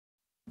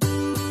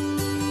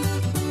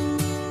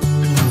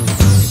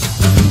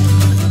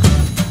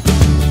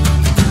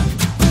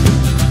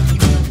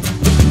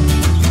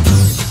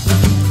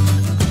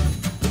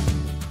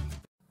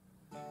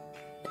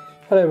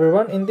Hello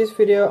everyone, in this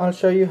video I'll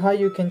show you how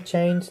you can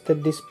change the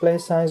display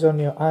size on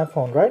your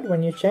iPhone, right?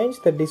 When you change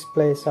the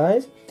display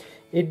size,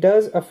 it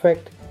does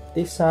affect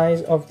the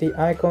size of the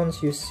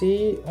icons you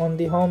see on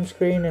the home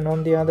screen and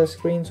on the other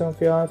screens of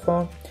your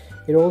iPhone.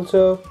 It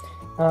also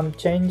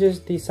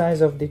changes the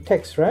size of the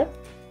text, right?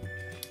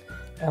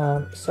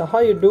 So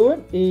how you do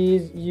it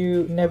is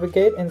you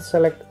navigate and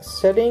select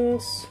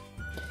settings.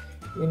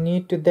 You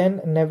need to then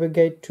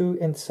navigate to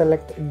and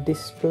select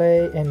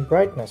display and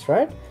brightness,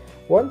 right?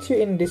 Once you're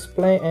in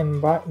display and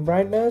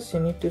brightness, you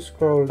need to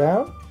scroll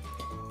down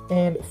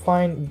and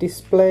find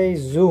display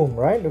zoom,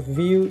 right?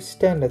 View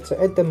standard. So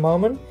at the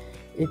moment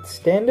it's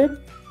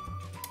standard,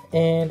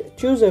 and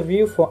choose a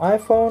view for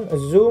iPhone.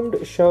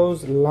 Zoomed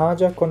shows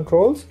larger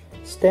controls,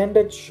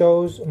 standard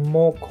shows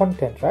more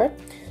content, right?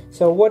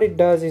 So what it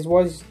does is,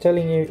 what it's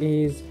telling you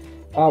is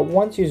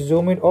once you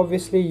zoom it,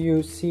 obviously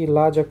you see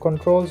larger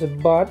controls,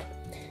 but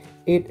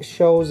it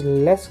shows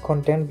less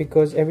content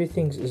because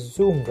everything's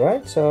zoomed,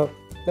 right? So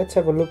let's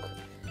have a look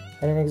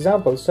at an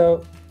example.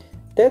 So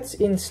that's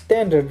in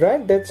standard,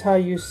 right? That's how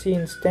you see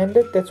in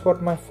standard. That's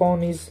what my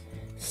phone is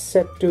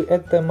set to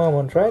at the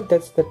moment, right?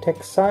 That's the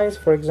text size.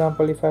 For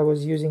example, if I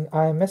was using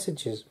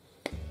iMessages,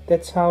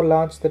 that's how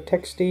large the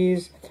text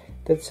is.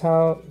 That's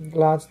how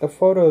large the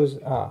photos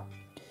are.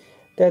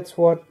 That's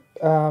what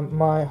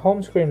my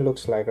home screen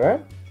looks like,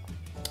 right?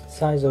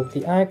 Size of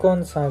the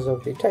icon, size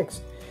of the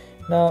text.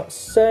 Now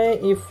say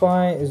if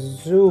I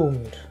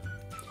zoomed,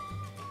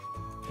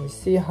 you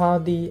see how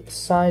the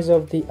size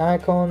of the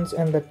icons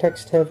and the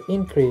text have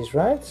increased,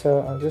 right?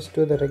 So I'll just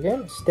do that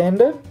again.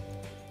 Standard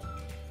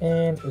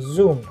and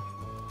zoomed.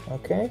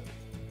 Okay,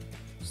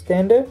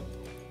 standard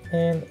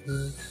and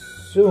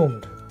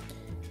zoomed,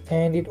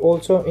 and it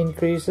also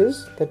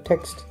increases the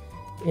text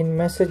in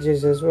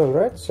messages as well,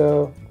 right?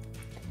 So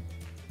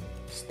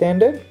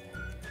standard,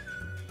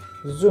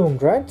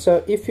 zoomed, right?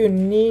 So if you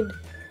need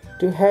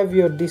to have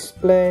your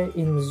display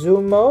in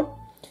zoom mode,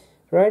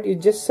 right, you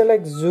just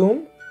select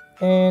zoom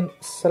and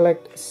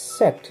select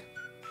set.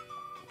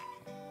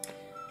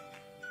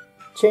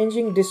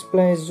 Changing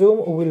display zoom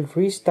will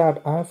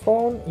restart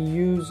iPhone.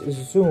 Use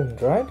zoomed,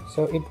 right?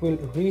 So it will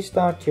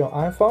restart your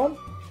iPhone,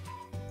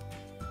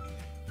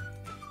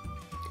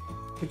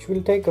 which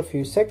will take a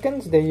few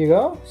seconds. There you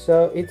go.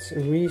 So it's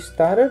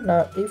restarted.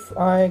 Now if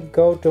I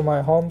go to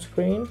my home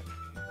screen,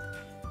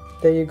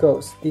 there you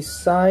go. The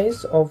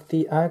size of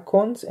the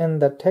icons and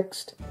the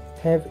text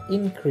have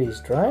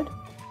increased, right?